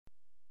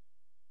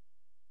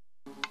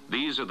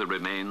These are the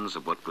remains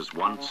of what was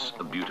once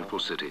a beautiful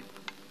city.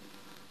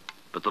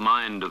 But the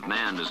mind of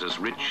man is as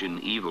rich in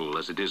evil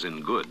as it is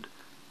in good.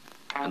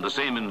 And the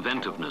same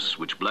inventiveness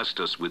which blessed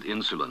us with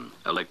insulin,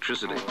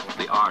 electricity,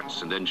 the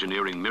arts and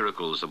engineering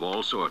miracles of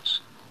all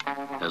sorts,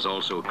 has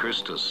also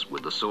cursed us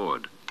with the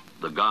sword,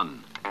 the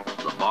gun,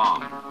 the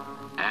bomb,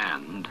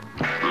 and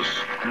the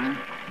spoon.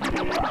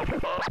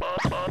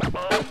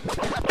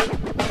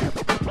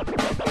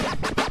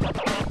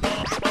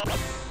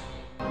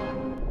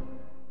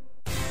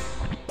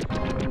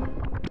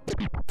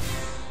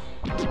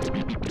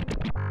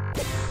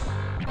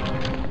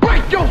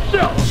 Break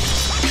yourself!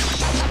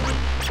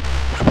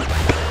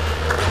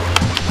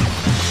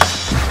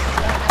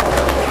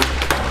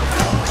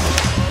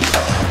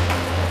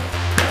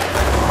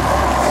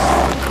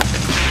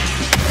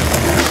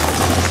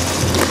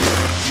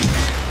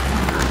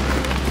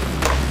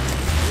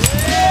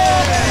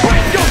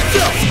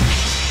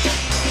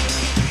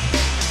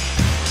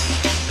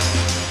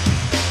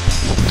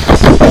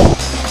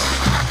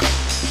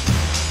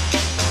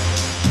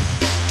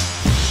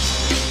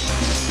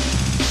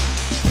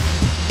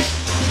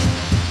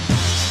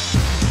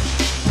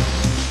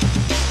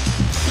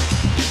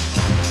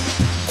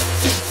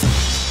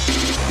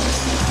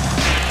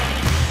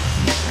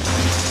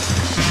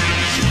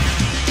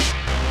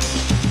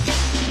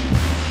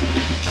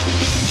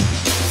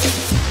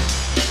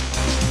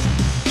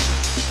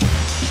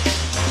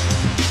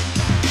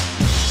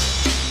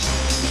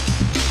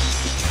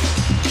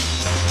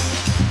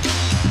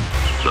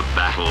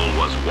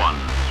 Was won.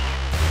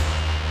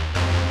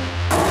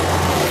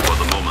 For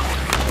the moment,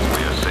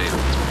 we are safe.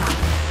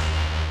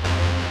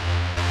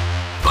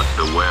 But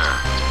beware,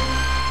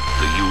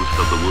 the youth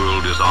of the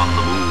world is on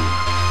the move,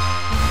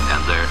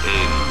 and their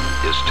aim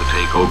is to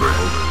take over.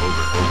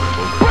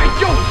 Break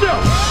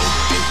yourself!